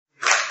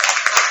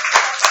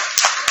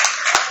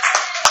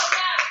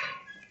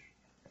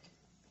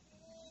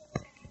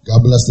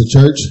God bless the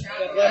church.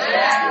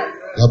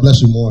 God bless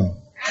you more.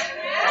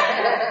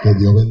 Que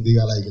Dios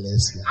bendiga la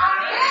iglesia.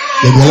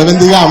 Que Dios le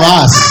bendiga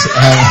más.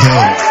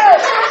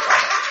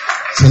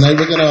 Tonight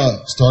we're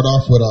gonna start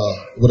off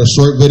with a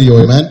short video,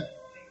 amen.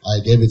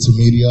 I gave it to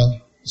media,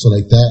 so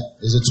like that.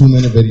 It's a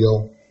 2-minute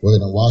video. We're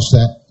gonna watch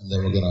that, and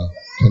then we're gonna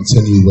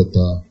continue with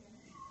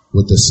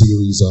the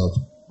series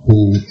of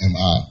Who Am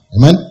I?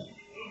 Amen.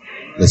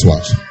 Let's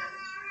watch.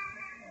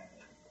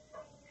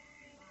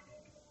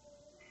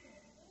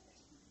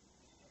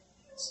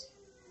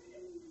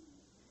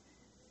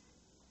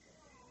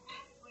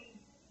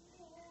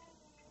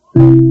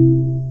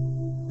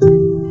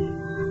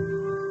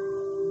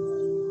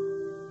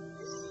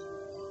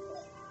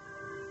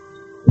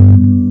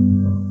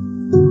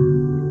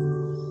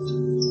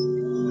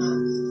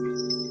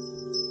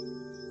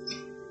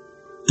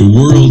 The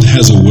world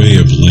has a way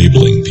of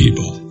labeling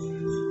people.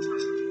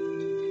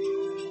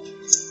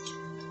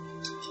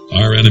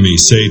 Our enemy,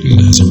 Satan,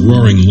 is a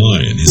roaring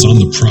lion. He's on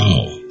the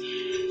prowl,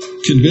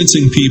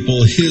 convincing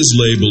people his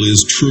label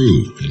is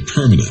true and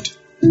permanent.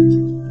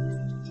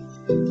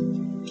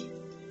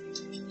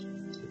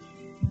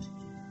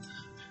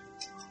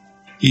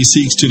 He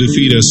seeks to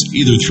defeat us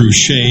either through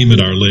shame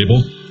at our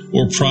label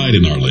or pride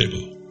in our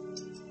label.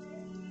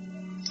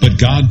 But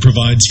God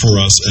provides for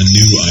us a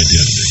new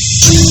identity.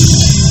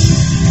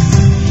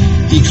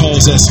 He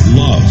calls us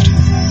loved,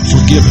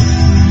 forgiven,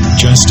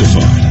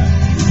 justified,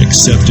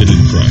 accepted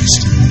in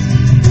Christ.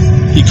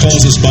 He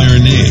calls us by our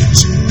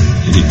names,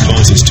 and He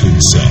calls us to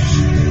Himself.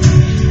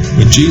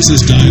 When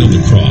Jesus died on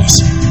the cross,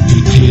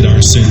 He paid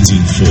our sins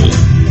in full.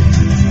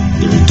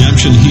 The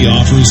redemption He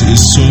offers is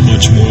so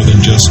much more than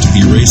just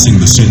erasing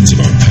the sins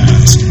of our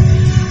past.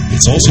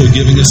 It's also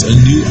giving us a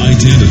new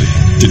identity,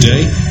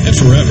 today and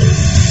forever.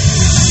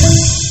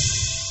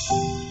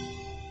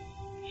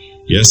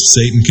 Yes,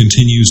 Satan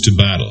continues to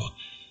battle.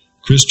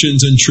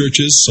 Christians and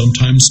churches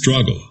sometimes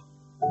struggle.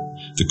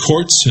 The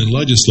courts and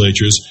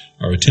legislatures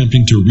are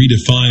attempting to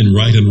redefine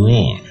right and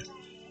wrong.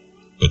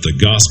 But the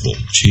gospel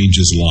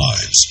changes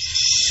lives.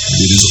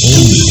 It is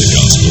only the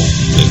gospel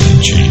that can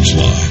change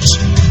lives.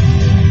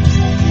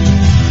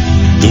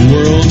 The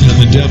world and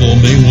the devil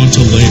may want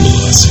to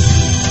label us,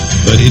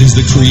 but it is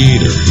the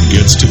Creator who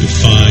gets to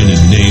define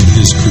and name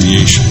His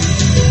creation.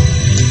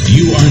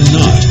 You are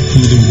not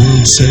who the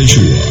world says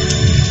you are.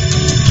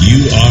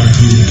 You are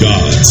who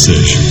God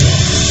says you are.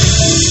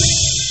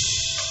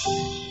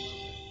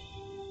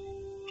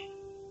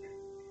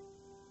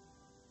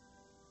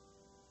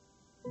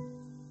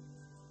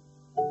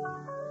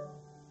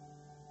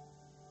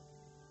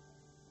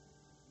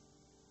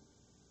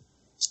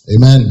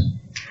 Amen.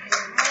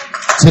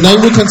 Tonight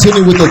we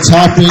continue with the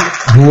topic,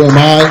 Who Am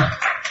I?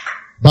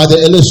 By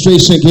the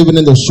illustration given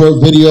in the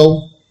short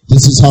video,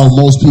 this is how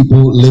most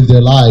people live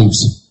their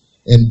lives.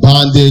 In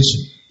bondage,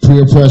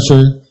 peer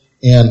pressure,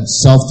 and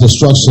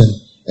self-destruction.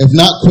 If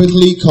not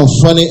quickly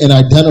confronted and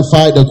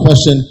identified, the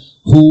question,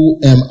 who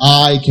am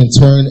I, can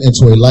turn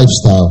into a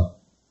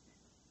lifestyle.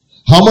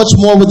 How much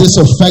more would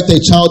this affect a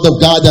child of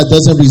God that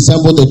doesn't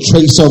resemble the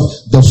traits of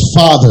the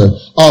Father,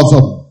 of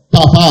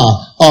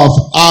Papa, of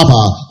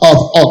Abba, of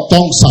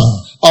Otongsan,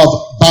 of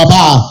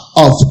Baba,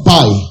 of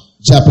Bai,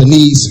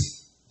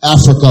 Japanese,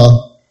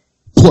 Africa,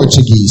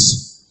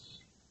 Portuguese.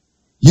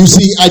 You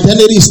see,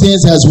 identity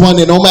stands as one,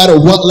 and no matter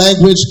what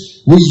language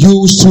we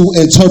use to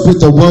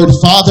interpret the word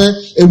Father,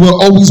 it will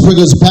always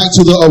bring us back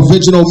to the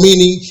original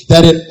meaning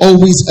that it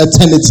always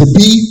intended to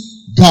be,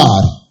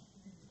 God.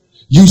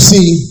 You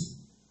see,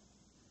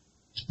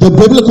 the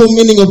biblical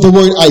meaning of the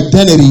word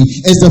identity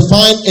is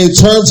defined in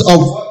terms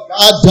of what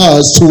God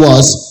does to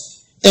us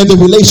and the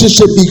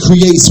relationship He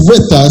creates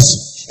with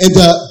us and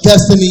the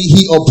destiny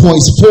He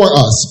appoints for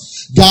us.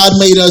 God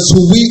made us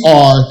who we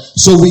are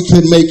so we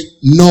can make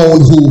known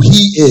who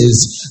He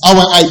is.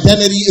 Our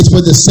identity is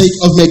for the sake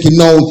of making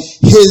known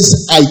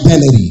His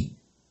identity.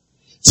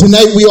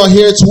 Tonight we are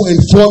here to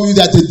inform you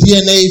that the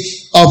DNA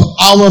of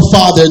our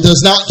Father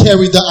does not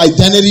carry the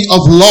identity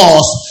of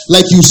loss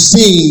like you've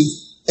seen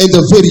in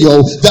the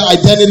video, the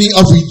identity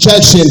of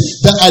rejection,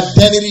 the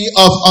identity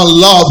of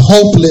unloved,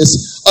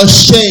 hopeless,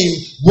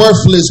 ashamed,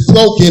 worthless,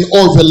 broken,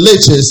 or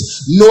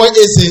religious, nor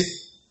is it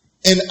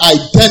an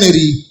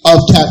identity of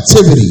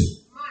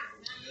captivity.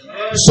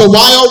 So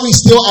why are we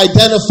still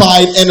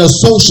identified and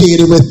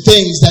associated with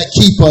things that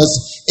keep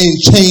us in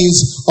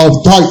chains of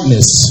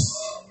darkness,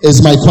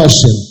 is my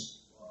question.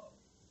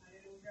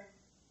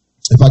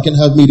 If I can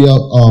have media,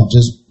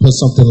 just put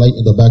something light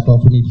in the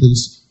background for me,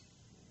 please.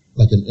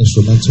 Like an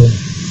instrumental.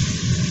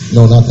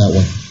 No, not that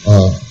one.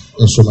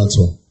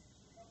 Instrumental.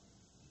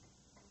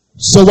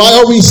 So why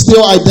are we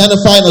still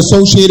identified and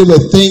associated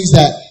with things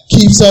that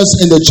keeps us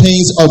in the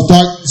chains of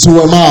darkness?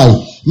 Who am I?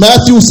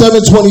 Matthew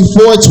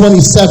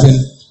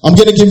 7:24-27. I'm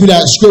going to give you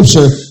that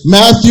scripture.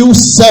 Matthew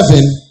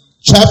 7,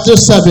 chapter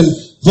 7,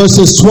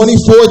 verses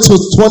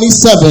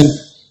 24-27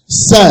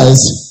 says,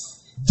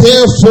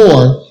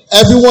 Therefore,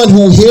 everyone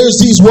who hears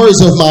these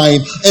words of mine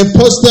and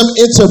puts them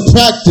into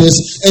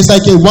practice is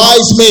like a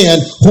wise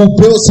man who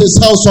builds his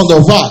house on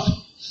the rock.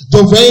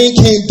 The rain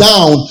came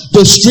down,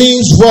 the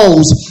streams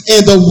rose,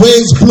 and the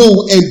winds blew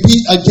and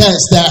beat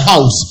against that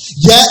house.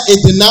 Yet it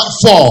did not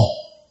fall,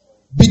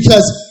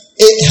 because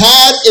it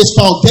had its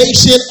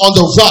foundation on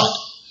the rock.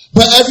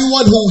 But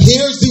everyone who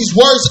hears these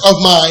words of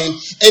mine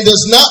and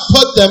does not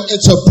put them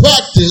into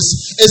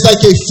practice is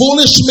like a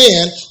foolish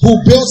man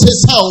who built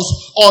his house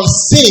on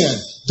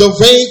sand. The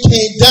rain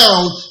came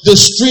down, the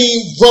stream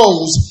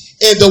rose,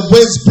 and the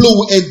winds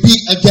blew and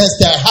beat against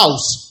that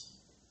house.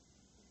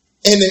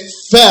 And it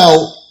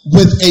fell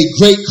with a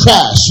great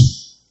crash.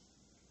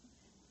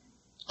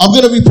 I'm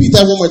going to repeat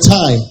that one more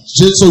time,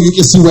 just so you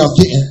can see where I'm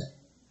getting.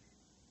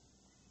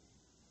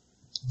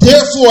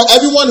 Therefore,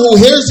 everyone who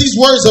hears these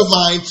words of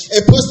mine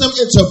and puts them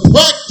into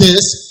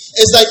practice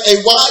is like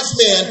a wise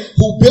man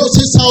who built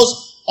his house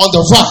on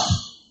the rock.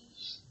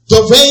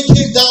 The rain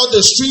came down,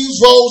 the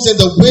streams rose, and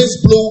the winds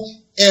blew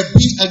and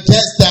beat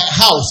against that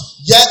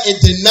house. Yet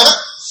it did not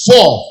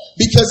fall,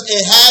 because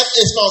it had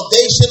its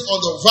foundation on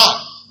the rock.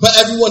 But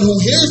everyone who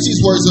hears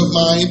these words of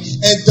mine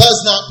and does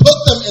not put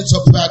them into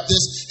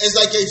practice is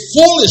like a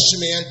foolish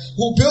man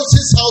who built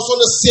his house on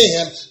the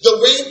sand. The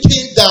rain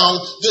came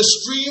down, the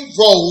stream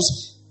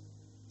rose,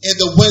 and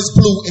the winds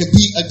blew and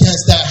beat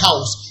against that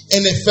house,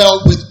 and it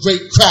fell with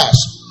great crash.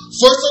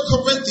 1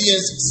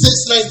 Corinthians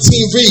 6:19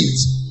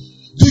 reads,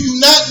 do you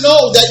not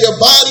know that your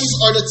bodies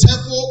are the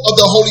temple of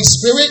the Holy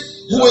Spirit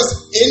who is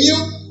in you?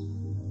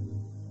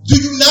 Do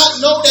you not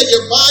know that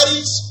your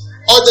bodies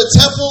are the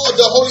temple of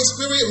the Holy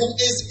Spirit who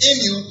is in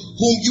you,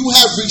 whom you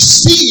have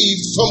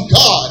received from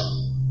God?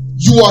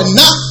 You are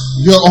not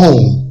your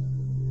own.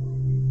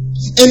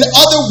 In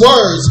other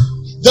words,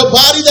 the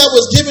body that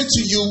was given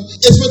to you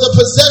is for the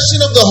possession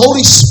of the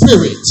Holy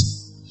Spirit.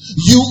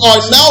 You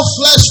are now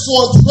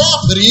flesh-formed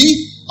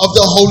property of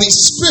the Holy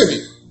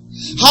Spirit.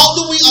 How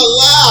do we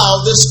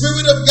allow the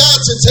Spirit of God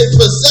to take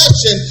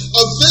possession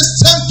of this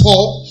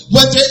temple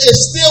when there is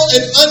still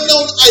an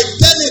unknown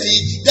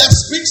identity that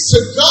speaks to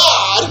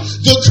God,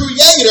 the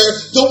Creator,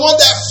 the one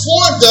that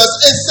formed us,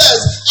 and says,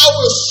 I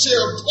will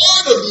share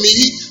part of me,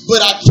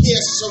 but I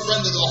can't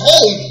surrender the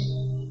whole me.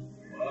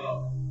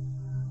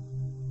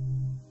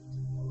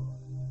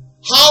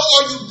 How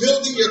are you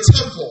building your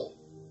temple?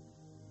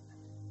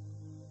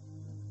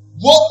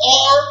 What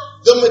are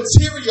the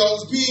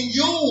materials being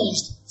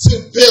used to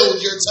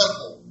build your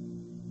temple?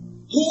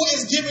 Who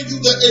is giving you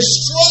the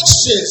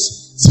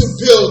instructions to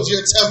build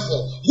your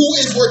temple? Who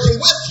is working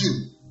with you?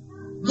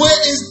 Where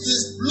is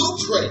this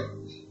blueprint?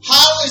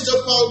 How is the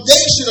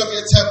foundation of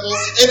your temple?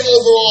 And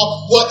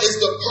overall, what is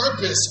the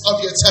purpose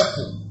of your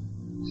temple?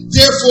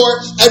 Therefore,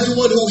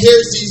 everyone who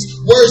hears these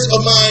words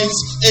of mine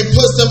and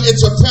puts them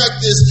into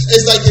practice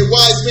is like a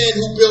wise man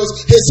who builds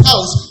his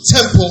house,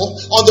 temple,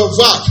 on the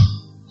rock.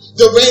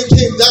 The rain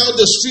came down,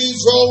 the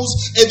streams rose,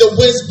 and the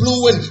winds blew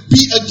and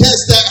beat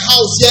against that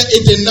house, yet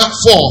it did not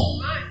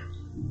fall,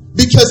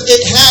 because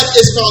it had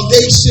its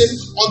foundation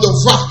on the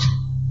rock.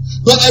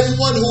 But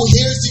everyone who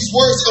hears these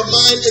words of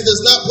mine and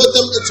does not put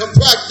them into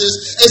practice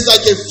is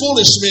like a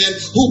foolish man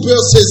who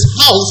builds his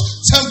house,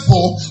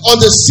 temple, on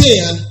the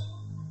sand.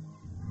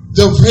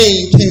 The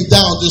rain came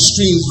down, the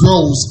streams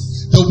rose,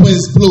 the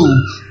winds blew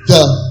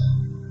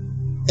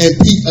and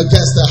beat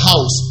against the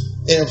house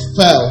and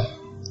fell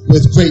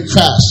with great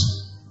crash.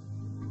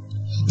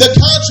 The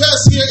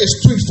contrast here is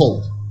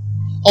threefold.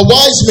 A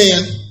wise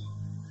man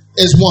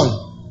is one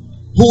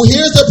who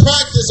hears the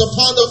practice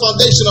upon the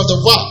foundation of the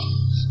rock.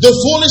 The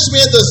foolish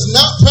man does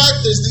not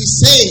practice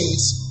these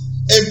sayings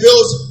and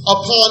builds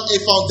upon a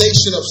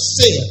foundation of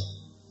sin.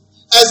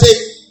 As a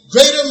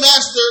greater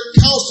master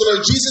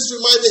counselor, Jesus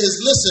reminded his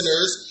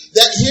listeners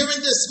that hearing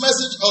this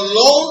message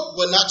alone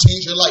will not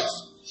change your life.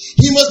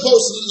 He must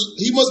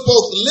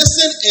both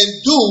listen and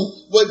do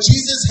what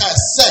Jesus has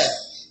said.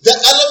 The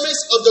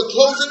elements of the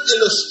closing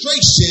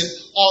illustration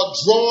are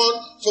drawn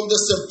from the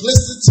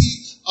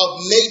simplicity of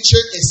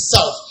nature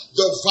itself: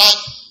 the rock,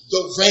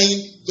 the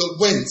rain, the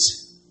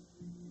winds.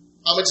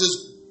 I'm going to just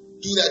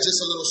do that just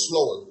a little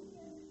slower.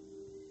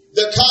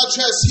 The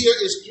contrast here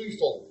is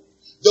threefold.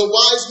 The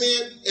wise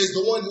man is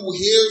the one who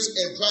hears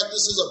and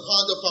practices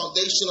upon the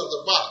foundation of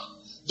the rock.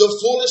 The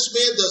foolish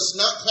man does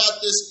not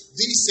practice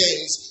these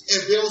things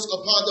and builds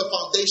upon the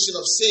foundation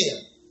of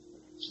sin.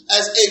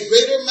 As a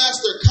greater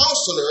master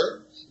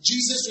counselor,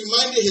 Jesus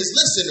reminded his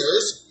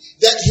listeners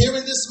that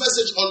hearing this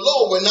message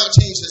alone will not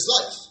change his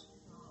life.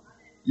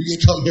 You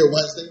can come here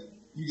Wednesday,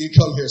 you can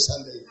come here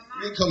Sunday,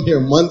 you can come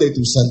here Monday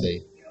through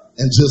Sunday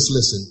and just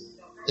listen.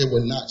 It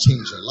will not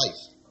change your life.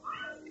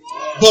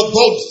 But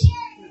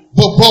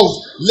both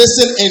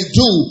listen and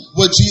do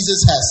what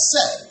Jesus has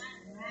said.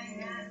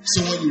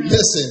 So when you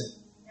listen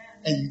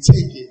and you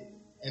take it,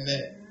 and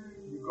then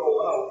you go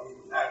out and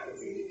you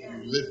activate it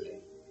and you live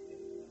it.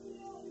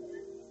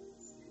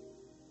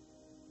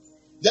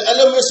 The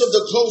elements of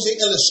the closing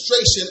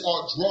illustration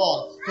are drawn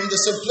from the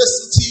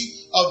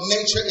simplicity of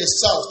nature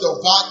itself: the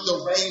rock, the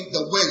rain,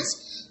 the winds.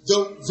 The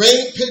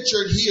rain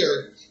pictured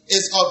here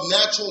is of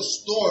natural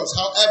storms.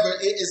 However,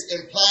 it is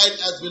implied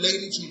as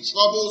relating to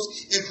troubles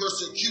and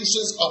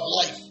persecutions of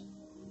life.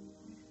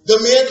 The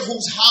man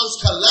whose house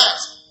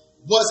collapsed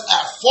was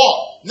at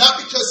fault. Not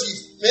because he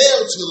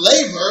failed to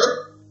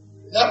labor,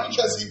 not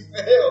because he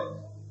failed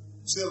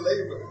to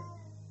labor,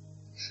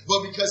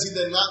 but because he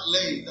did not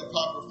lay the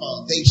proper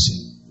foundation,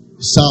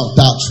 sound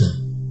doctrine.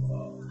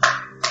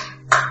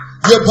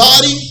 Your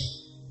body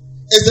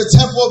is the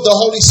temple of the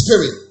Holy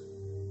Spirit.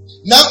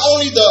 Not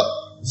only the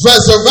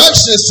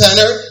resurrection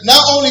center,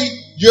 not only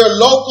your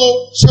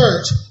local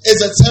church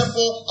is a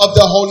temple of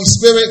the Holy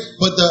Spirit,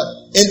 but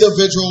the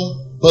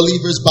individual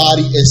believer's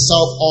body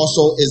itself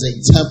also is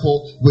a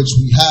temple which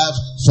we have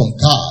from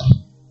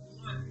God.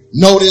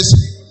 Notice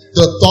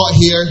the thought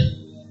here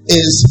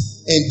is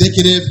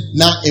indicative,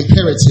 not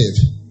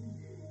imperative.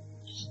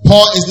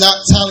 Paul is not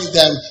telling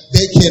them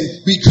they can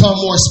become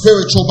more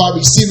spiritual by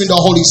receiving the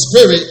Holy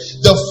Spirit.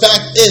 The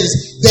fact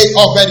is they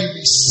already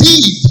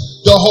received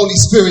the Holy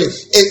Spirit.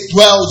 It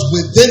dwells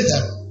within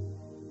them.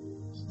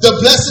 The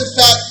blessed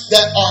fact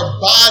that our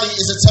body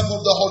is a temple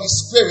of the Holy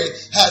Spirit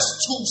has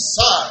two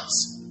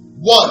sides.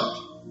 One,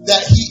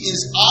 that he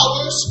is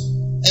ours,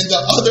 and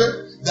the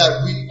other,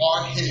 that we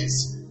are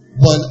his.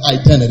 One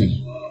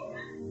identity.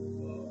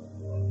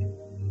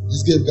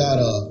 Let's give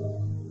God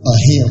a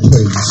hand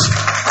praise.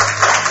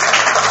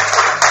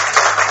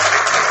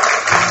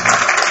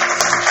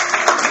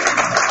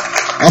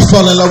 I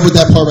fell in love with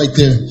that part right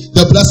there.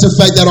 The blessed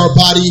fact that our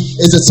body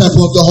is a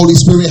temple of the Holy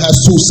Spirit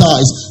has two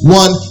sides.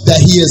 One,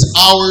 that he is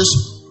ours.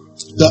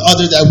 The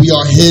other, that we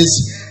are his.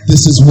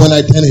 This is one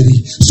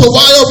identity. So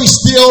why are we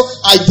still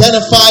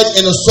identified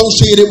and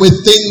associated with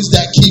things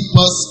that keep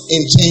us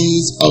in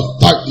chains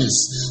of darkness?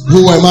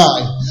 Who am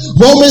I?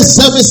 Romans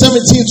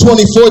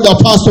 7:17-24, the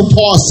Apostle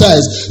Paul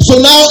says, so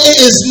now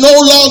it is no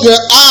longer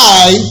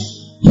I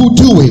who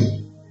do it.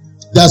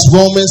 That's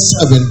Romans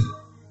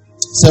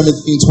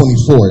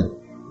 7:17-24.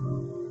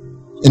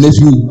 And if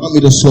you want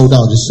me to slow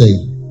down, just say,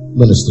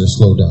 minister,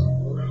 slow down.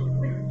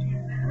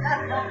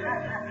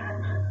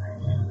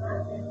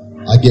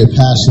 I get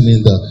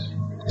passionate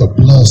and the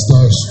blood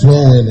starts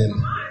flowing and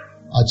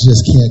I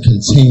just can't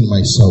contain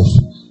myself.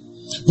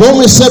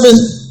 Romans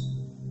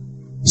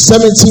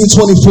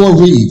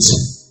 7:17-24 reads,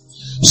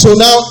 so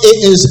now it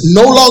is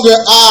no longer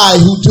I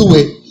who do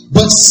it,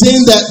 but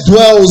sin that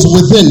dwells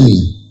within me.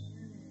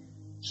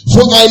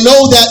 For I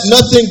know that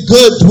nothing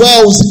good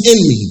dwells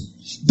in me,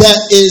 that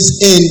is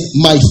in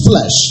my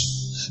flesh.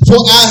 For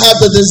I have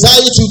the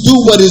desire to do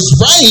what is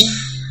right,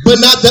 but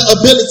not the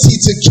ability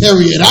to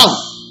carry it out.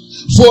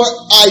 For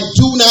I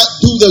do not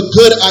do the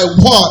good I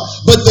want,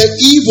 but the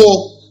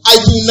evil I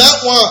do not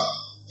want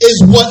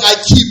is what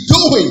I keep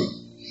doing.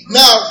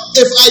 Now,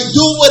 if I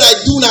do what I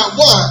do not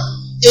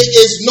want, it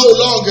is no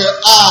longer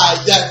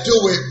I that do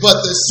it,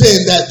 but the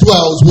sin that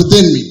dwells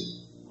within me.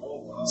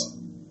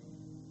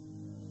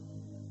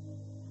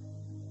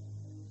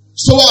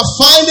 So I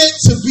find it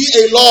to be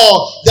a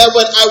law that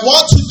when I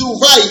want to do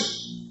right,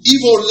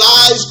 evil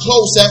lies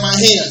close at my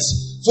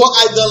hands. For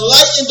I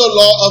delight in the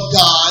law of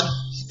God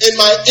in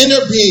my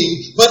inner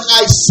being, but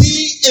I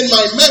see in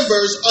my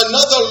members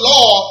another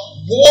law,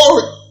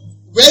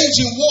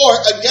 waging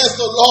war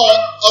against the law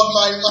of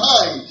my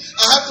mind.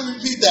 I have to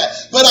repeat that.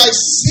 But I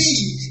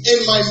see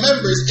in my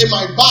members, in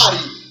my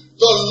body,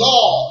 the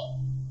law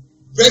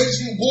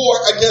waging war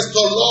against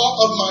the law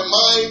of my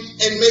mind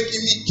and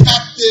making me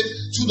captive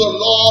to the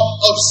law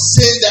of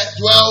sin that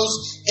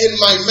dwells in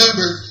my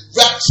members.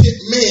 Wretched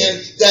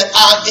man that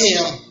I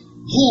am,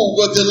 who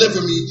will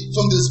deliver me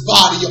from this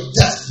body of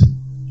death?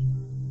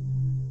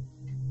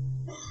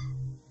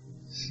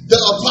 The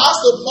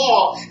Apostle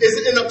Paul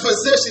is in a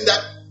position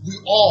that we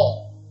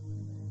all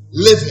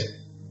live in.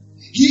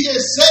 He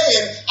is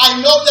saying, I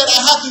know that I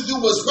have to do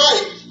what's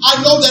right.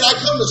 I know that I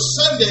come to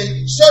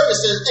Sunday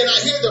services and I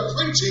hear the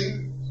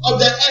preaching of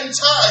the end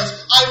times.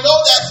 I know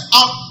that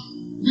I'm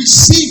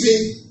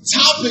receiving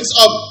topics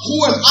of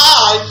who am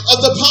I,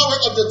 of the power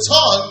of the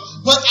tongue,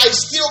 but I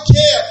still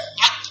care.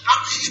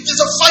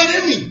 There's a fight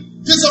in me.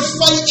 There's a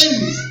fight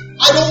in me.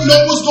 I don't know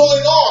what's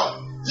going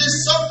on.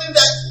 There's something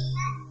that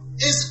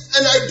is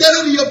an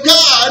identity of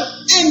God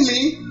in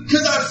me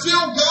because I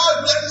feel God,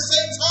 but at the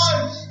same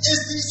time,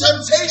 it's these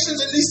temptations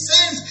and these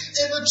sins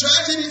and the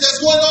tragedy that's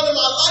going on in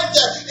my life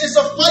that it's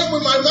a fight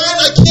with my mind.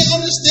 I can't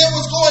understand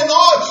what's going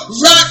on.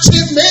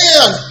 Ratchet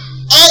man.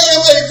 I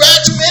am a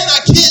ratchet man.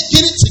 I can't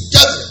get it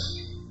together.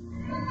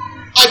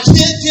 I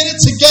can't get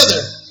it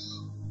together.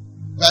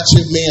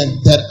 Ratchet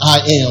man that I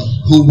am,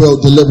 who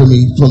will deliver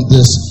me from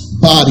this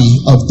body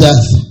of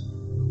death.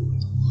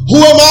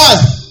 Who am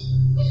I?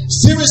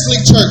 Seriously,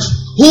 church,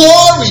 who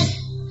are we?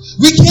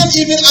 We can't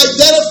even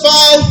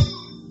identify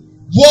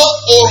what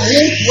or who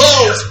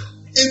dwells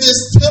in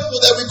this temple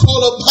that we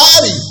call a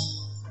body.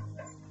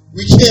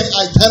 We can't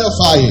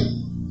identify it.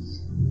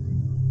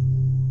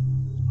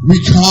 We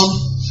come,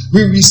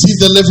 we receive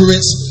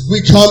deliverance,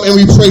 we come and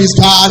we praise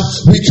God,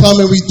 we come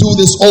and we do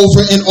this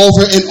over and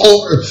over and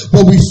over,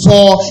 but we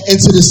fall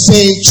into the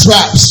same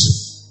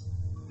traps.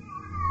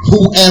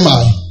 Who am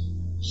I?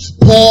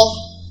 Paul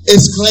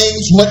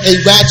exclaims what a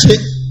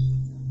ratchet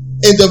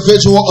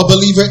individual, a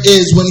believer,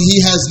 is when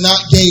he has not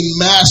gained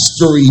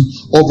mastery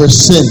over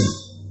sin.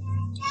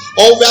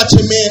 O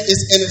wretched man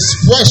is an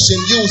expression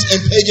used in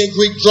pagan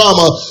Greek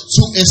drama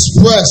to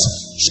express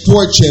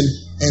misfortune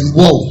and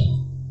woe.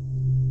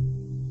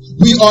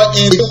 We are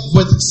in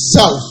with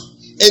self,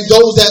 and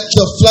those that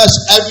the flesh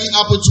every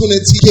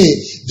opportunity get,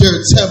 their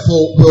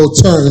temple will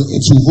turn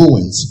into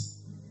ruins.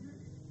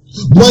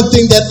 One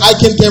thing that I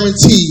can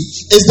guarantee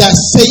is that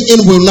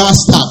Satan will not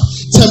stop.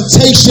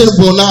 Temptation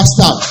will not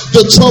stop.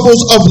 The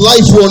troubles of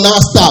life will not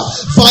stop.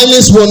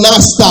 Violence will not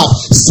stop.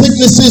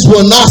 Sicknesses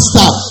will not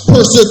stop.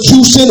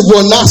 Persecution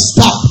will not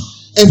stop.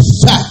 In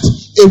fact,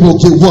 it will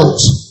get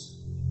worse.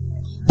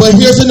 But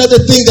here's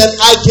another thing that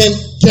I can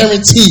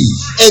guarantee,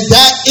 and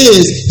that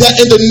is that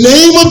in the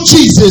name of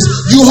Jesus,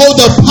 you hold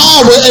the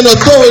power and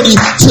authority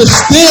to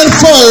stand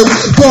firm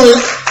during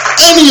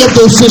any of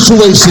those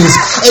situations,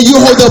 and you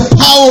hold the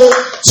power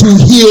to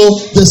heal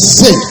the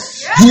sick.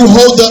 You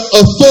hold the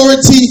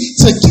authority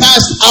to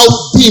cast out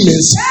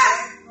demons.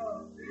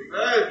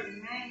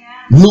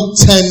 Luke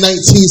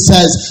 10:19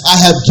 says, I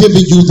have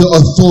given you the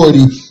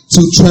authority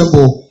to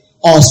tremble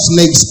on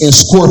snakes and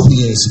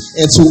scorpions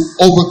and to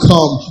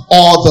overcome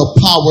all the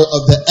power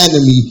of the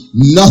enemy.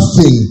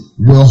 Nothing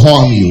will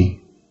harm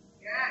you.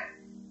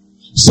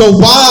 So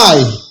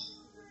why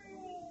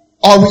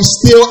are we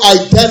still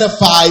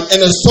identified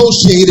and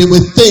associated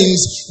with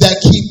things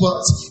that keep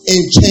us in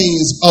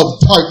chains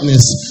of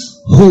darkness?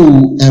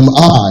 Who am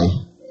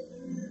I?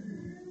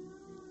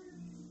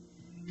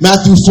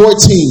 Matthew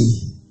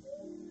 14,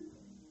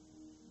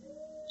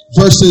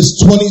 verses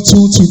 22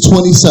 to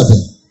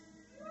 27.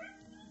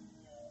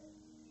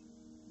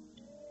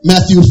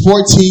 Matthew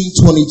 14,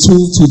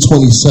 22 to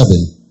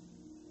 27.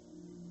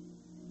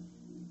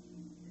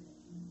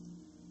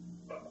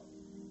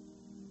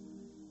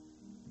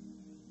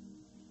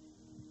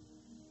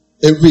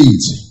 It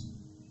reads,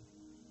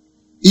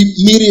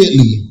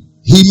 immediately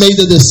he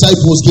made the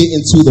disciples get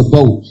into the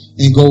boat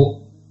and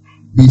go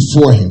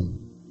before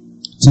him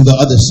to the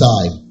other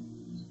side,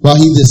 while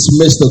he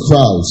dismissed the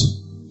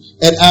crowds.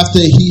 And after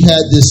he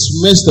had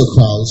dismissed the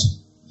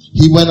crowds,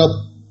 he went up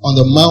on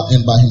the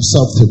mountain by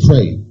himself to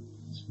pray.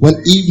 When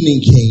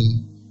evening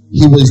came,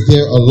 he was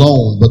there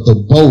alone, but the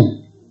boat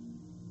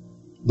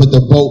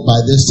by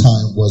this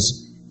time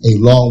was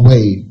a long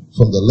way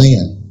from the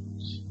land,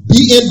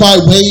 beaten by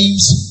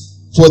waves,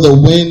 for the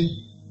wind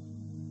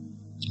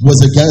was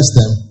against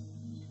them.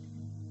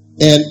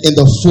 And in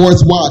the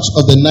fourth watch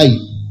of the night,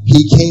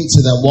 he came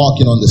to them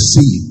walking on the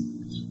sea.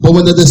 But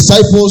when the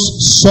disciples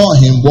saw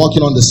him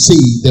walking on the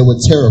sea, they were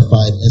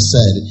terrified and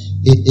said,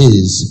 it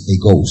is a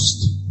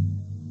ghost.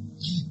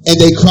 And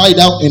they cried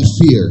out in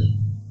fear.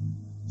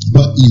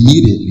 But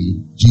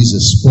immediately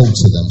Jesus spoke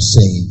to them,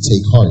 saying,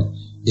 take heart,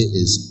 it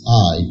is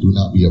I, do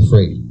not be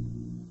afraid.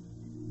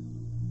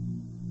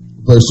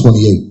 Verse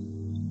 28.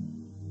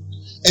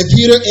 And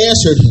Peter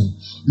answered him,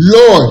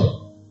 Lord,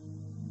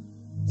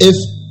 if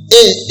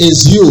it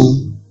is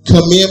you,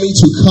 command me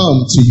to come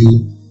to you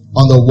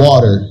on the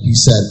water. He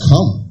said,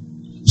 come.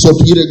 So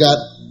Peter got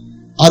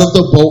out of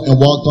the boat and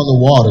walked on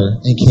the water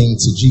and came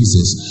to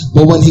Jesus.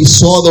 But when he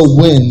saw the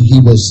wind,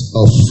 he was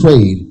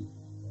afraid,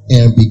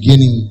 and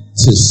beginning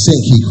to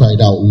sink, he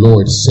cried out,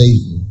 Lord, save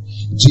me.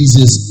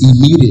 Jesus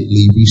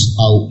immediately reached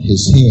out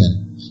his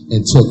hand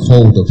and took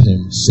hold of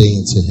him,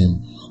 saying to him,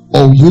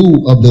 O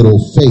you of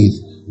little faith,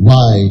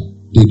 why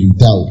did you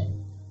doubt?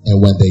 And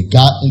when they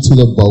got into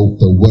the boat,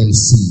 the wind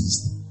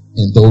ceased,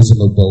 and those in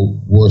the boat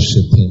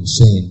worshipped him,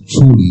 saying,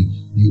 truly,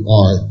 you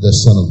are the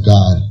Son of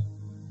God.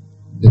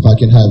 If I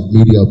can have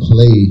media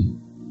play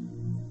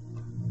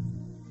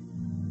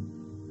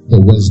the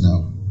winds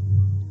now.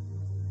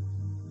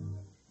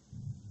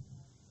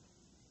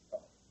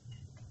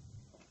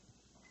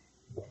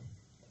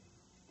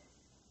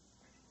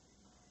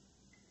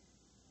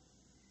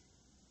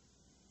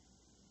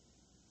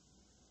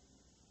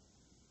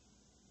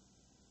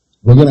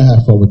 We're going to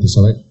have fun with this,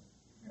 all right?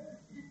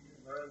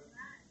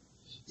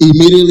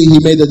 Immediately, he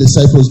made the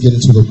disciples get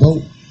into the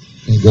boat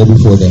and go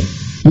before them.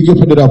 You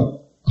can put it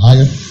up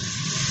higher.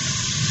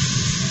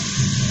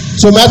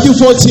 So Matthew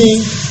 14,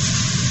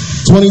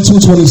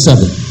 22,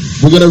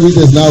 27. We're going to read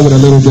this now with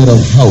a little bit of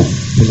help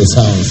from the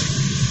sounds.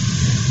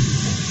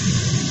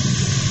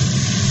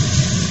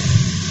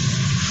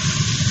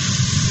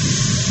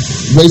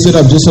 Raise it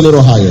up just a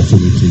little higher for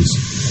me,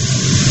 please.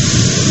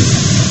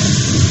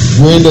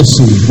 We're in the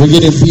sea. We're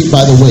getting beat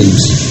by the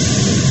waves.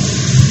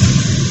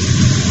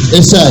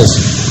 It says,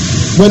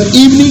 when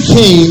evening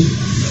came,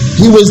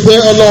 he was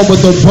there alone, but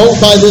the boat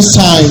by this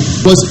time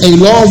was a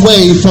long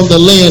way from the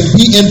land,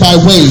 beaten by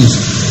waves,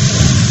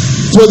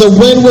 for the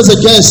wind was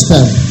against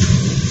them.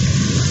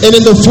 And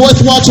in the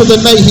fourth watch of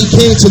the night, he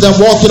came to them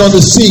walking on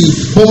the sea.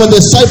 But when the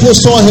disciples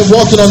saw him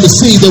walking on the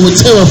sea, they were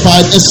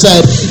terrified and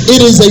said,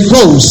 it is a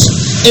ghost.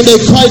 And they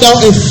cried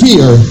out in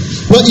fear.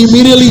 But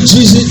immediately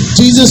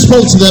Jesus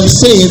spoke to them,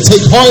 saying,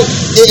 take heart,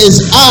 it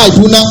is I,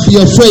 do not be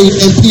afraid.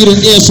 And Peter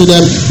answered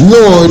them,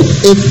 Lord,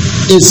 if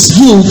it's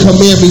you,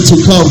 command me to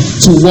come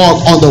to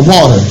walk on the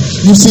water.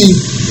 You see,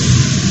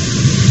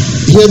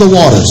 hear the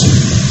waters.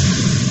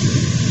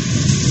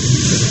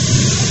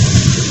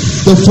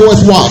 The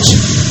fourth watch.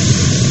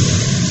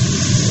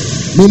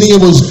 meaning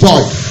it was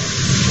dark.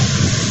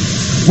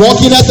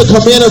 Walking at the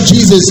command of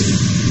Jesus,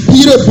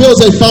 Peter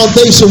builds a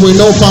foundation where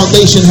no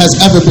foundation has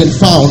ever been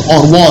found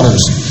on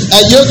waters.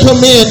 At your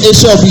command it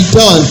shall be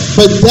done,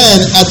 but then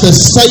at the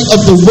sight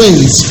of the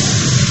winds.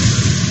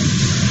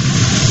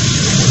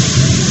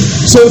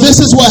 So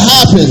this is what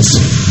happens.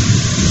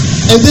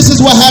 And this is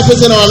what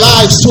happens in our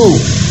lives too.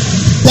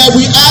 That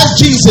we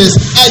ask Jesus,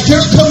 at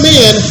your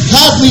command,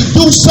 have me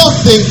do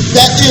something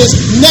that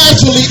is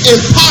naturally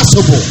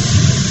impossible.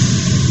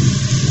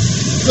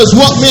 Because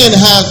what man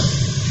have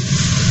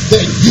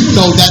that you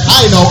know that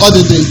I know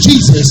other than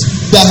Jesus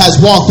that has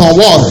walked on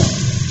water?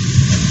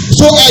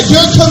 So at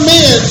your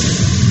command,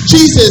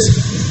 Jesus,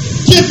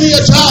 give me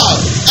a job.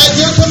 At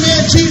your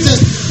command, Jesus,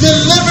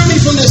 deliver me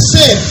from this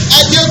sin.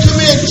 At your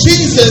command,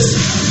 Jesus,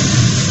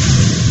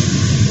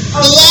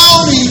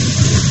 allow me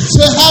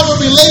to have a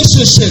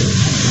relationship.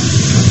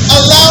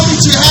 Allow me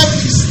to have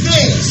these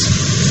things.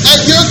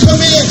 At your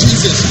command,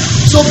 Jesus.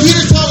 So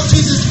Peter tells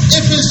Jesus,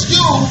 if it's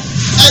you,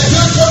 at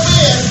your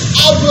command,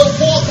 I will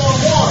walk on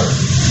water.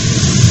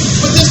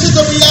 But this is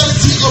the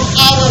reality of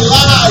our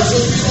lives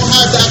when we don't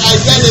have that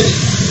identity.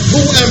 Who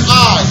am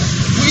I?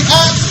 We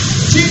ask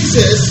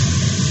Jesus,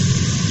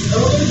 and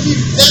we're going to keep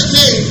that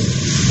name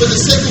for the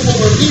sake of what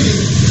we're reading.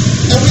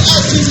 And we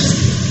ask Jesus,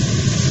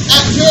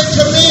 at your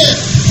command,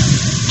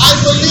 I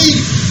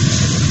believe.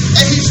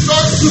 And he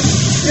starts to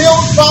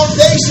build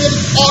foundation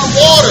on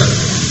water.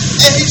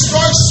 And he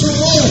starts to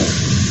move.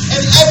 And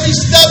every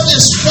step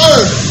is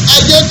firm.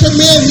 At your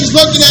command, he's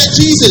looking at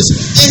Jesus.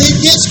 And he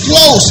gets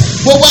close.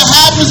 But what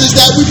happens is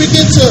that we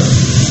begin to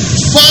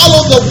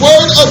follow the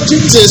word of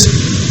Jesus.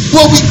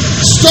 Where we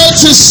start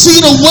to see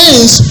the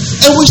winds.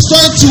 And we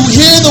start to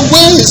hear the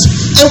winds.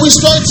 And we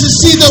start to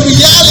see the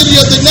reality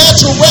of the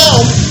natural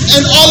realm.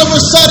 And all of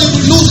a sudden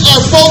we lose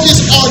our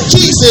focus on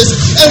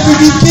Jesus. And we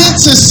begin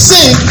to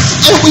sink.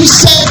 And we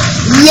say,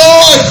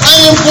 Lord, I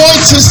am going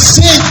to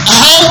sink.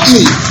 Help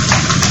me.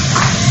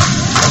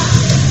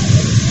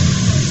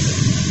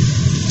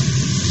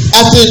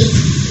 After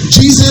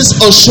Jesus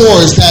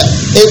assures that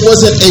it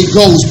wasn't a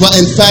ghost, but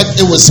in fact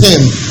it was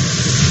him,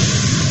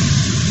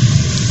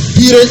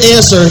 Peter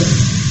answered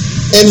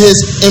in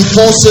his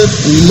impulsive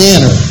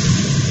manner.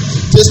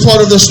 This part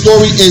of the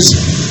story is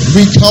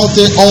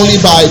recounted only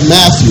by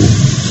Matthew,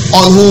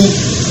 on whom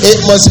it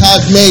must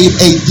have made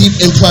a deep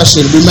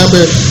impression.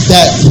 Remember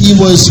that he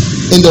was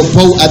in the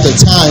boat at the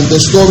time. The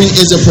story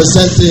isn't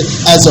presented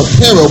as a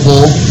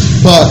parable,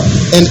 but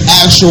an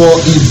actual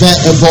event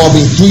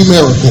involving 3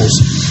 miracles.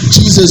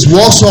 Jesus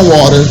walks on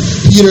water.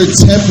 Peter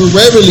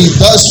temporarily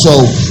does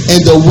so,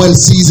 and the wind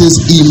ceases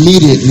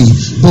immediately.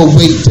 But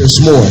wait, there's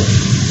more.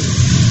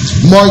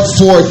 Mark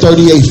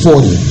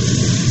 4:38-40.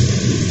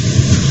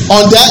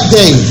 On that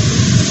day,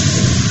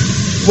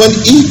 when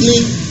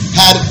evening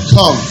had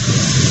come,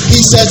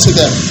 he said to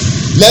them,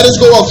 let us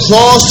go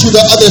across to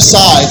the other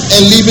side.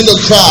 And leaving the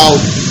crowd,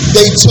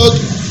 they took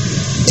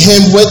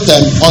him with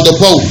them on the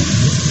boat.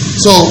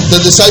 So the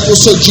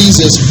disciples took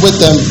Jesus with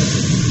them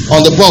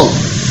on the boat,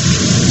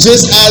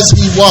 just as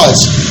he was.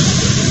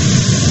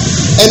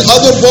 And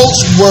other boats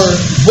were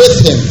with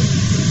him.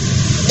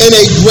 And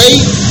a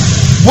great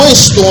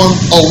windstorm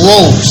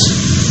arose,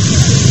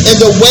 and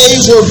the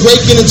waves were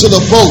breaking into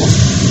the boat,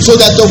 so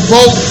that the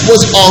boat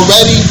was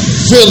already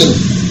filling.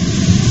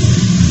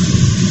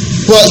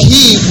 But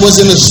he was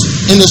in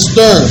the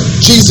stern,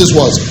 Jesus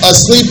was,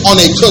 asleep on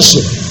a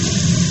cushion.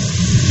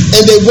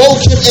 And they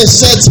woke him and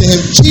said to him,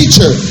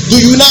 Teacher, do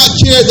you not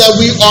care that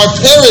we are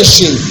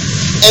perishing?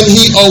 And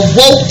he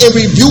awoke and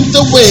rebuked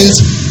the winds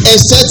and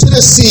said to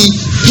the sea,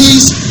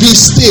 Peace, be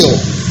still.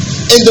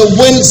 And the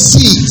wind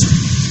ceased,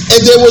 and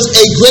there was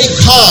a great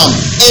calm.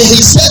 And he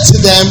said to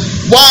them,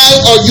 Why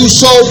are you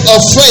so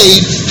afraid?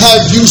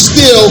 Have you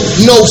still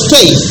no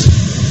faith?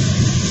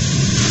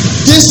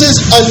 This is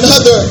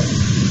another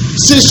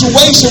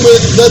situation where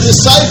the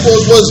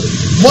disciples was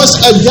once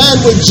again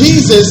with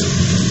Jesus,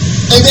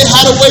 and they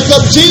had to wake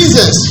up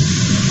Jesus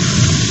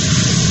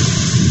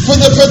for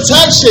the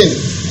protection.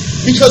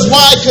 Because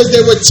why? Because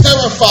they were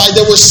terrified.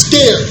 They were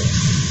scared.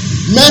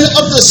 Men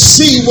of the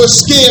sea were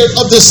scared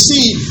of the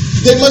sea.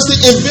 They must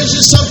have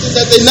envisioned something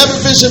that they never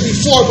visioned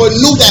before, but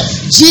knew that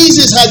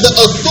Jesus had the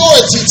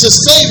authority to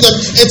save them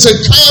and to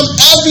calm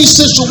every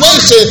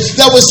situation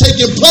that was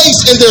taking place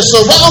in their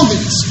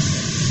surroundings.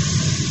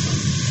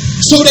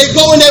 So they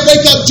go and they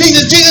wake up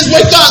Jesus. Jesus,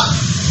 wake up.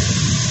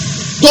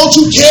 Don't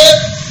you care?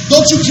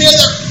 Don't you care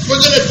that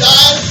we're going to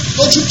die?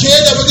 Don't you care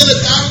that we're going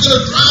to die? We're going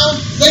to drown?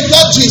 Wake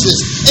up,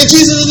 Jesus. And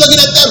Jesus is looking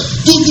at them.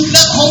 Do you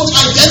not hold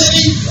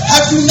identity?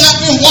 Have you not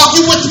been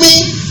walking with me?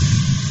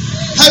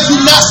 Have you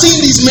not seen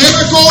these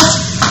miracles?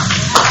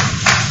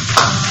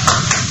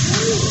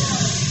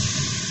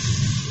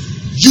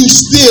 You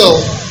still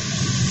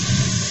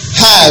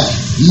have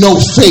no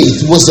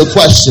faith, was the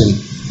question.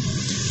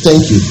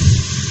 Thank you.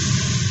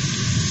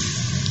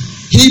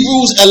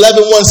 Hebrews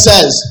 11:1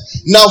 says,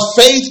 Now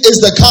faith is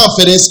the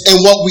confidence in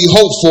what we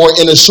hope for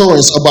and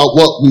assurance about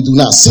what we do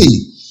not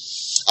see.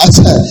 I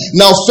said,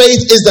 now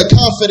faith is the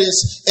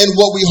confidence in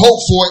what we hope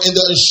for and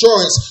the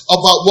assurance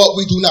about what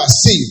we do not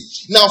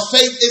see. Now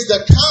faith is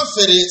the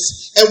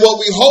confidence in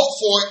what we hope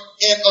for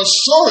and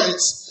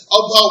assurance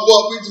about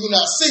what we do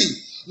not see.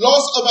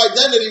 Loss of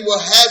identity will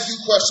have you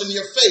question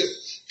your faith.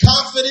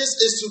 Confidence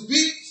is to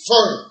be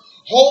firm.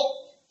 Hope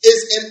is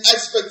an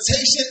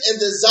expectation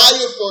and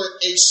desire for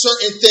a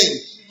certain thing.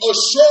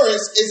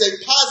 Assurance is a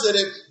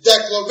positive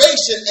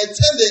declaration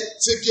intended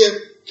to give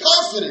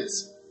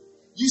confidence.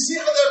 You see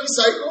how that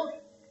recycled?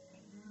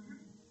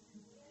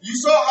 You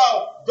saw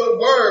how the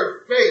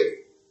word faith,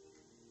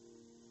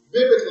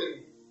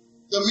 biblically,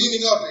 the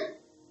meaning of it.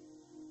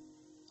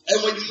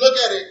 And when you look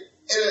at it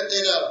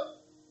in a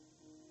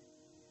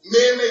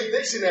man-made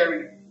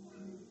dictionary,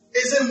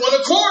 it's in one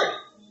accord.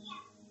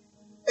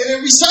 And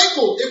it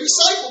recycled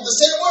the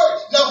same word.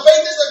 Now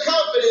faith is the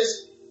confidence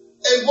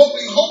and what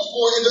we hope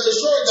for and the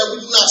assurance that we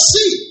do not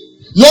see.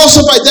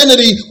 Loss of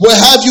identity will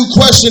have you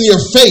question your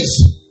faith.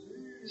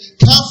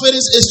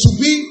 Confidence is to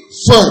be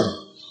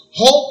firm.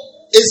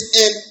 Hope is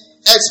an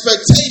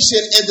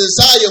expectation and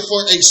desire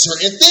for a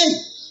certain thing.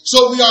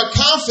 So we are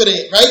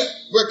confident, right?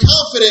 We're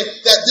confident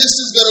that this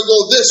is going to go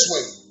this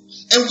way.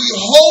 And we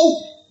hope,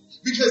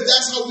 because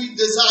that's how we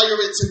desire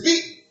it to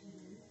be,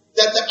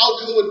 that the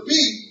outcome would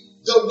be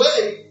the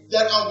way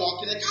that I'm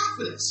walking in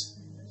confidence.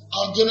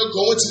 I'm going to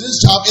go into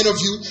this job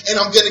interview and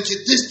I'm going to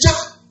get this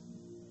job.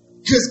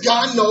 Because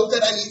God knows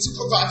that I need to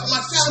provide for my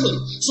family.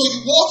 So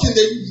you walk in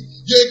there,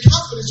 you're in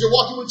confidence, you're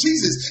walking with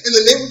Jesus. In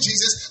the name of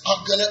Jesus,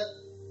 I'm going to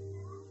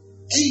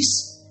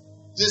ace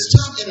this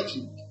job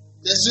interview.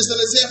 That's just an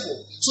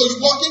example. So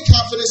you walk in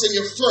confidence and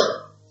you're firm.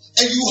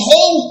 And you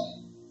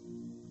hold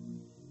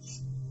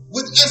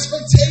with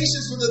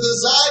expectations for the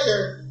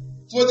desire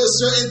for the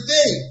certain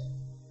thing.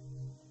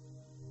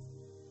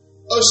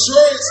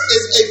 Assurance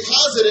is a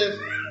positive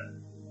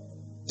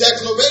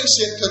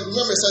declaration, because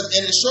remember it says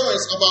an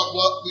assurance about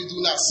what we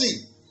do not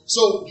see.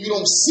 So you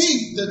don't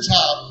see the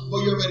job,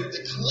 but you're already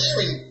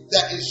declaring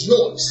that is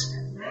yours.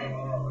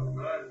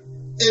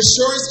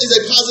 Assurance is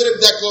a positive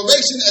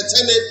declaration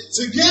intended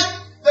to give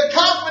the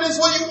confidence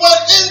when you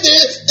went in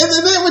there in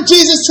the name of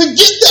Jesus to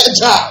get that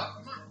job,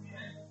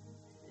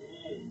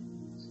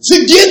 to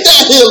get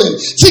that healing,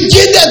 to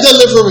get that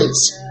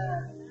deliverance.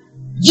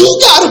 You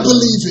gotta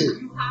believe it.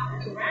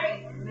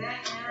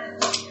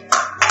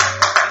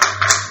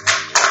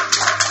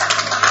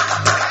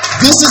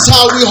 This is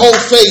how we hold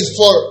faith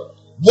for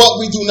what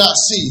we do not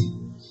see.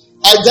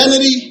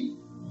 Identity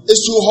is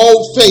to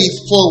hold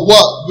faith for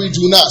what we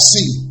do not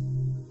see.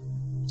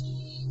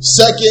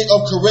 2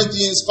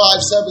 Corinthians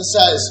 5:7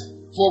 says,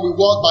 for we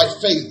walk by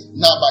faith,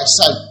 not by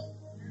sight.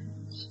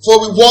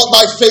 For we walk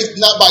by faith,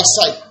 not by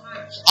sight.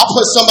 I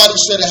put somebody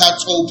should have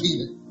told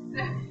Peter.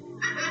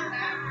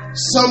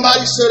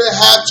 Somebody should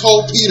have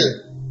told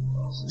Peter.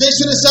 They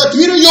should have said,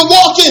 Peter, you're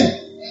walking.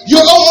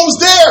 You're almost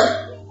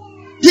there.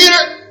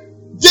 Peter,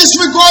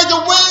 disregard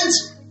the winds.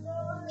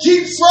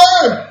 Keep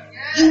firm.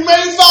 You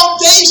made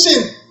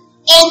foundation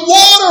on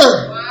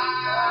water.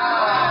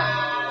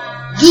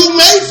 You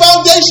made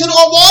foundation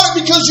on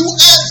water because you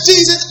asked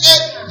Jesus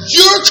at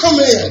your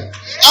command.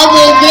 I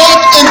will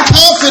walk in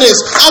confidence.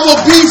 I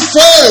will be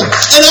firm.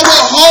 And I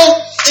will hope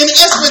in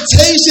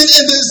expectation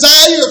and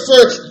desire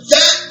for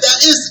that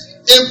is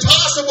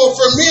impossible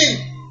for me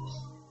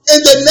in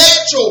the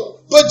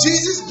natural. But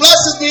Jesus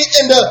blesses me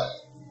in the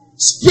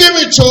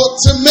spiritual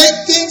to make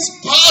things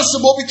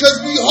possible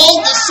because we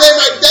hold the same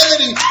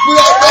identity. We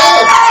are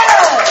one.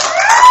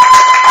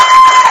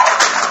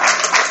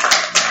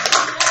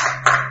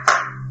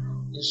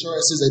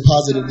 Assurance is a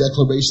positive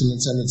declaration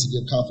intended to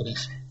give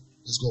confidence.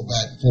 Let's go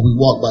back. For we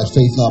walk by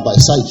faith, not by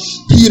sight.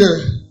 Peter,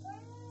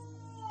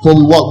 for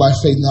we walk by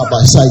faith, not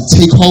by sight.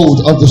 Take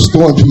hold of the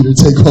storm, Peter.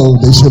 Take hold.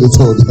 They should have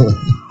told him.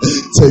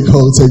 Take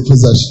hold, take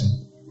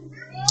possession.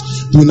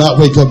 Do not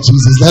wake up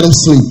Jesus. Let him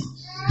sleep.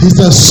 He's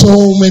done so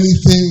many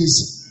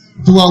things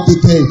throughout the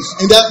day.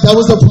 And that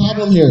was the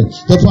problem here.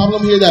 The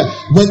problem here that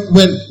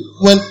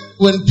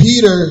when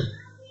Peter,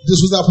 this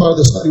was not part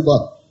of the study,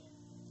 but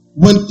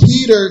when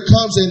Peter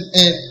comes and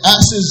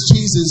asks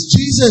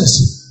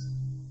Jesus,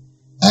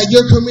 at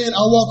your command,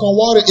 I walk on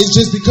water, it's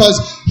just because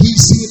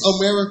he's seen a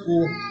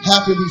miracle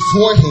happen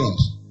beforehand.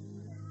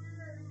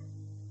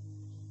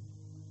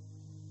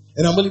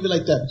 And I'm going to leave it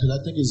like that because I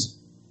think it's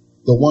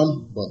the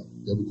one, but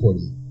they're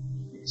recording me.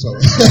 So,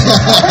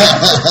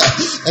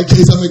 in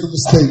case I make a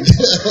mistake,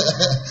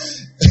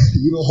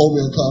 you don't hold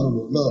me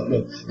accountable. No.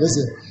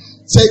 Listen,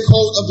 take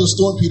hold of the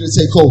storm, Peter,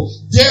 take hold.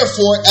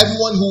 Therefore,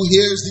 everyone who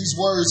hears these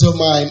words of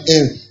mine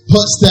and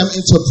puts them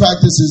into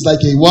practice is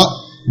like a what?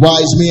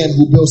 Wise man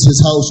who builds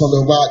his house on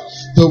the rock.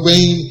 The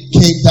rain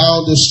came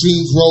down, the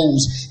streams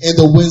rose, and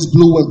the winds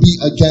blew and beat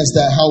against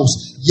that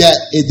house, yet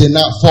it did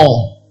not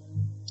fall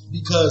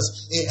because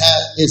it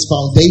had its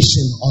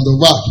foundation on the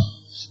rock.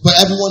 But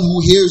everyone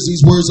who hears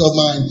these words of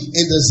mine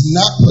and does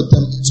not put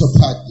them into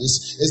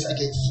practice is like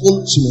a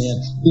foolish man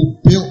who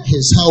built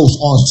his house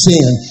on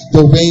sand.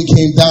 The rain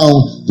came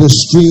down, the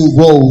stream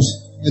rose,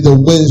 and the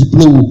winds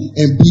blew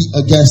and beat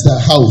against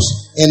that house,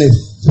 and it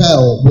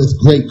fell with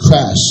great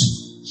crash.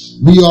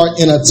 We are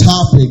in a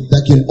topic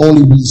that can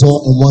only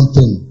result in one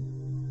thing.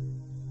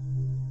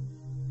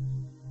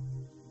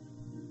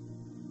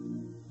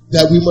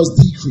 That we must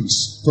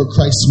decrease for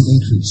Christ to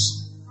increase.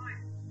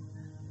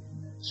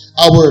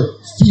 Our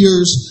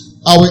fears,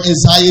 our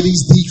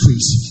anxieties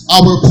decrease.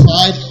 Our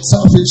pride,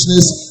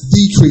 selfishness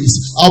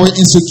decrease. Our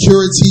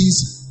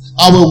insecurities,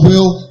 our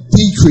will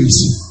decrease.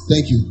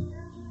 Thank you.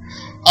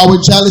 Our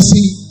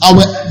jealousy,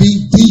 our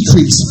envy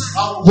decrease.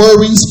 Our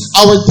worries,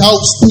 our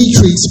doubts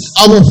decrease.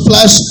 Our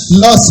flesh,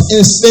 lust,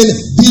 and sin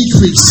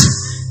decrease.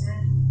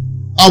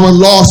 Our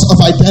loss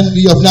of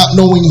identity of not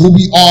knowing who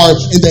we are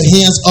in the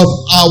hands of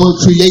our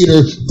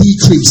Creator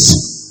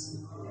decrease.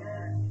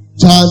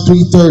 John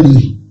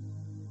 3:30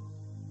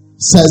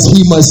 says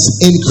he must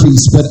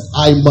increase, but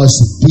I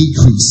must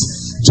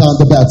decrease. John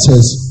the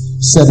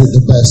Baptist said it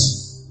the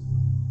best.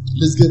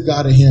 Let's give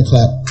God a hand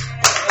clap.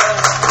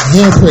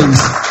 Hand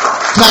praise.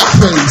 Clap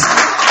praise.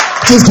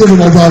 Just give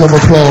him a round of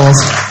applause.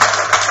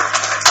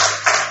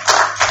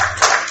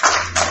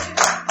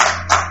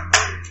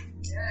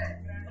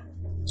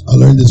 I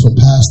learned this from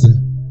Pastor.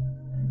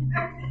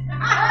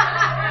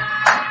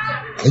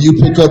 And you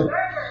pick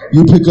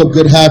up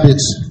good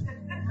habits.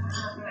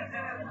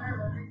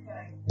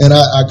 And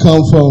I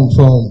come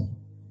from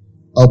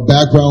a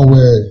background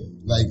where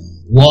like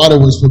water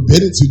was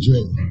forbidden to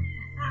drink.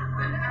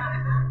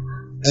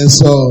 And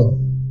so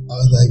I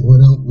was like,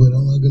 what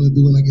am I going to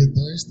do when I get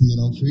thirsty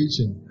and I'm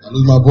preaching? I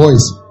lose my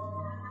voice.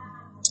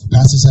 The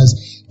pastor says,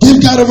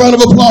 give God a round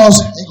of applause.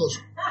 And he goes,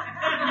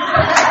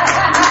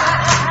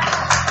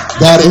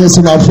 God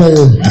answered my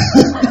prayer.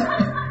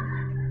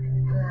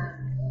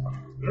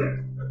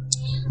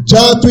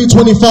 John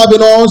 3:25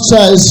 and on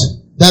says,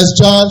 that's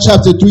John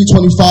chapter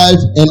 3:25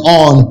 and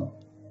on,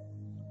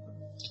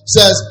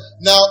 says,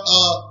 now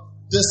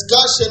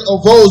discussion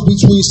arose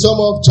between some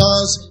of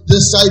John's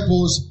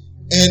disciples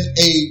and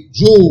a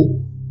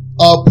Jew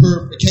of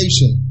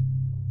purification.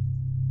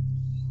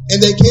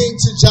 And they came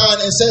to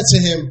John and said to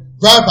him,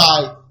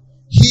 Rabbi,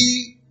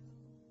 he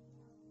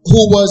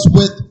who was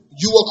with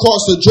you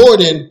across the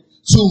Jordan,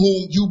 to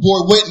whom you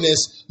bore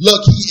witness,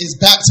 look, he is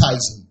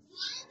baptizing,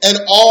 and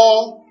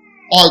all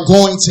are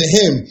going to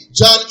him.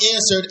 John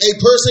answered, a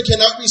person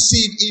cannot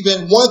receive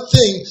even one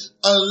thing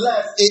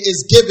unless it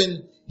is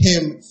given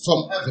him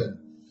from heaven.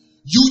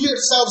 You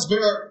yourselves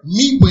bear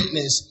me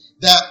witness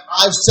that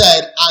I've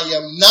said I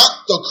am not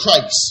the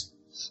Christ,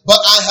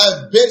 but I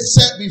have been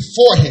sent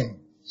before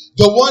him.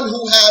 The one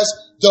who has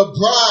the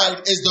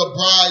bride is the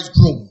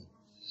bridegroom.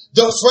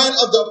 The friend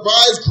of the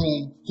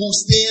bridegroom who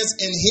stands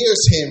and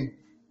hears him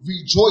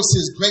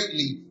rejoices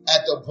greatly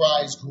at the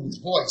bridegroom's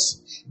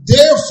voice.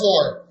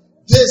 Therefore,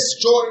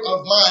 this joy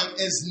of mine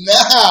is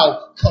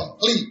now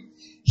complete.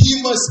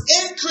 He must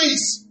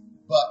increase,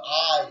 but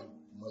I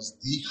must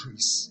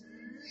decrease.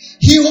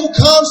 He who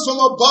comes from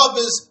above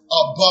is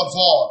above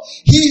all.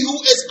 He who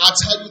is, I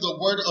tell you, the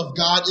word of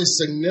God is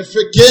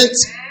significant.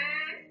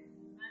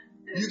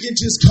 You can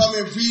just come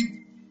and read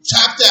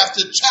chapter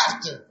after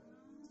chapter.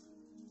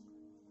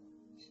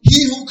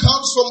 He who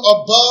comes from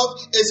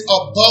above is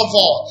above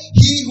all.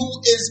 He who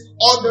is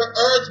on the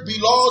earth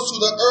belongs to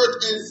the earth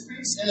and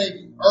speaks in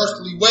an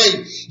earthly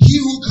way. He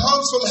who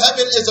comes from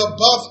heaven is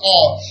above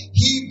all.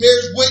 He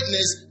bears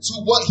witness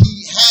to what he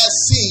has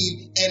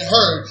seen and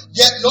heard.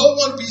 Yet no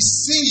one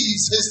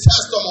receives his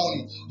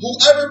testimony.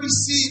 Whoever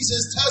receives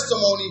his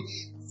testimony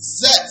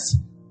sets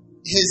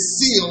his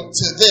seal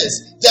to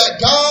this, that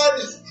God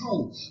is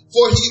true.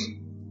 For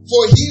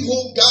he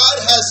whom God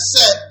has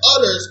sent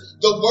utters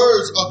the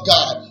words of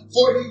God,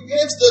 for he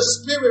gives the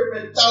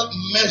Spirit without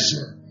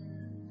measure.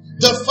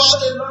 The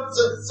Father loves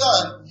the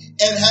Son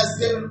and has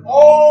given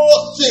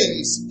all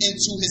things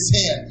into his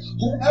hand.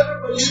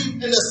 Whoever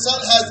believes in the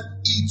Son has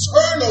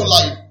eternal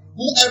life.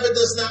 Whoever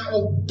does not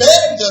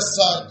obey the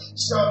Son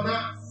shall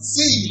not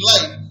see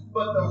life,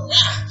 but the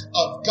wrath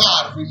of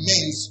God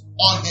remains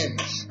on him.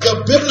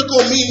 The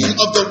biblical meaning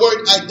of the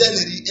word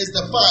identity is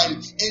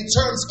defined in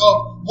terms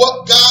of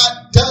what God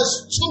does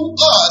to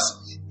us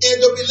and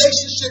the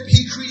relationship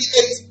he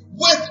creates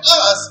with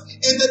us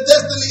and the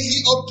destiny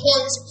he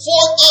appoints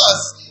for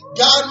us.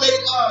 God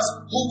made us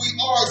who we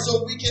are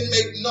so we can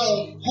make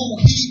known who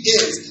he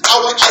is.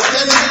 Our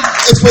identity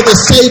is for the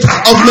sake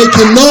of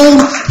making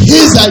known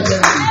his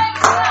identity.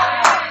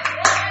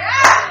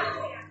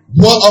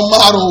 What a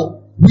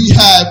model we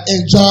have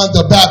in John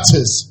the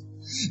Baptist.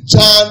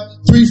 John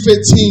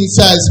 3:15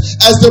 says,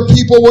 as the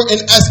people were in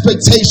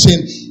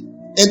expectation,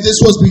 and this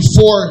was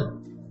before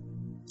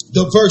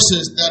the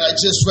verses that I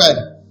just read,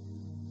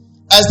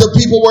 as the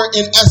people were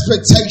in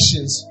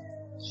expectations,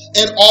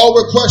 and all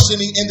were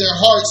questioning in their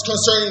hearts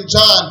concerning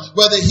John,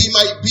 whether he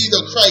might be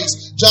the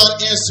Christ, John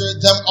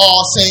answered them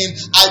all, saying,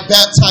 I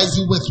baptize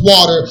you with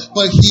water,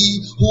 but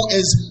he who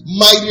is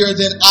mightier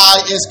than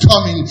I is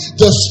coming,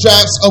 the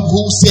straps of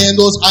whose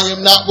sandals I am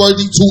not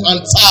worthy to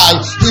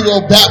untie. He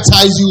will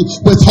baptize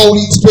you with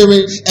Holy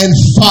Spirit and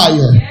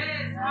fire.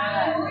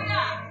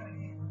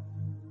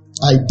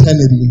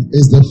 Identity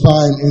is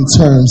defined in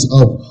terms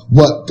of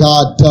what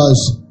God does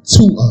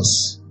to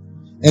us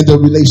and the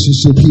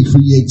relationship he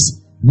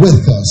creates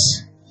with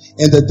us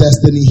and the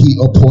destiny he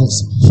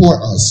appoints for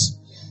us.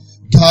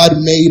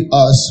 God made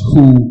us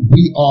who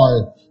we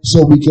are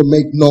so we can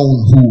make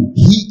known who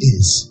he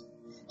is.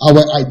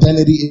 Our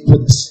identity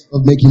is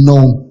of making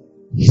known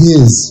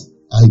his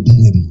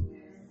identity.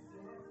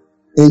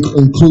 In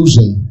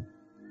conclusion,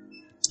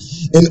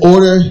 in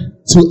order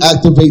to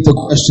activate the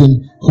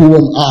question, who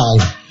am I?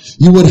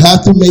 You would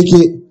have to make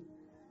it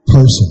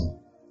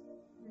personal.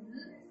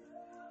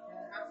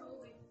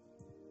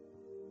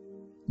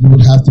 You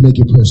would have to make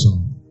it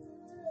personal.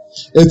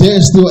 If there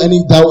is still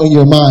any doubt in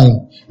your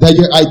mind that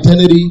your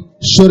identity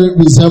shouldn't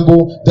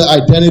resemble the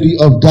identity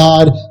of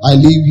God, I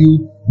leave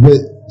you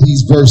with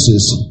these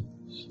verses.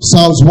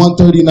 Psalms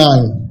 139,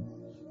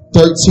 13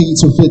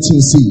 to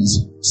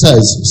 15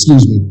 says,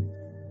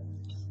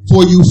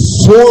 for you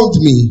formed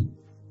me,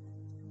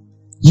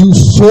 you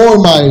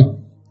formed my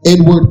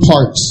inward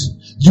parts,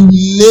 you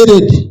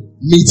knitted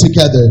me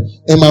together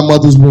in my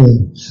mother's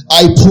womb.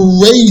 I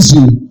praise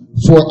you,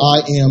 for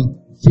I am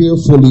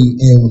fearfully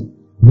and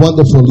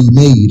wonderfully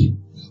made.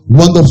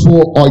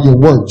 Wonderful are your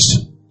works.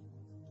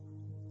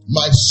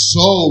 My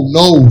soul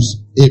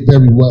knows it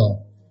very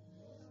well.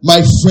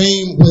 My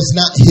frame was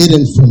not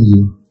hidden from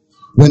you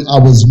when I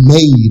was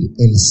made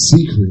in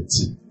secret.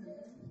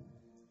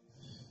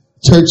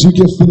 Church, you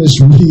can finish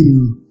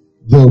reading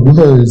the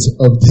words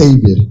of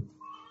David.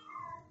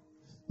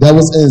 That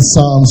was in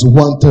Psalms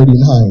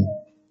 139.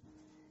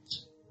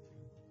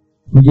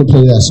 We can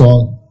play that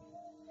song.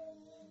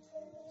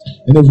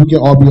 And if we can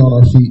all be on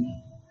our feet.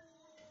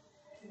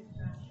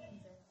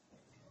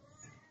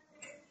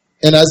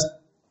 And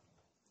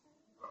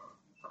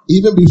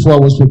even before I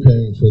was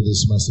preparing for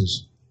this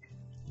message,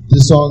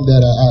 this song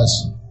that I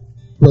asked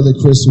Brother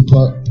Chris to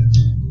play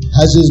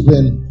has just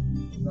been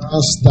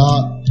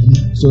non-stop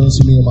influence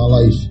to me in my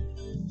life.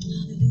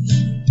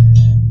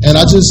 And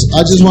I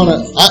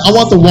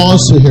want the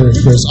walls to hear it,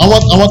 Chris. I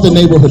want the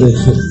neighborhood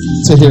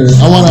to hear it.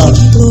 I want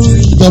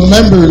the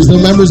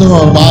members of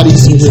our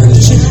bodies to hear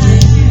it.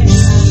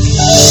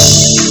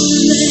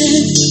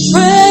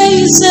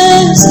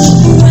 Praises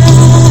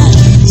rise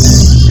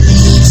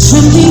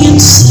from the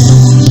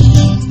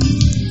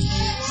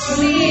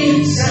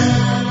inside.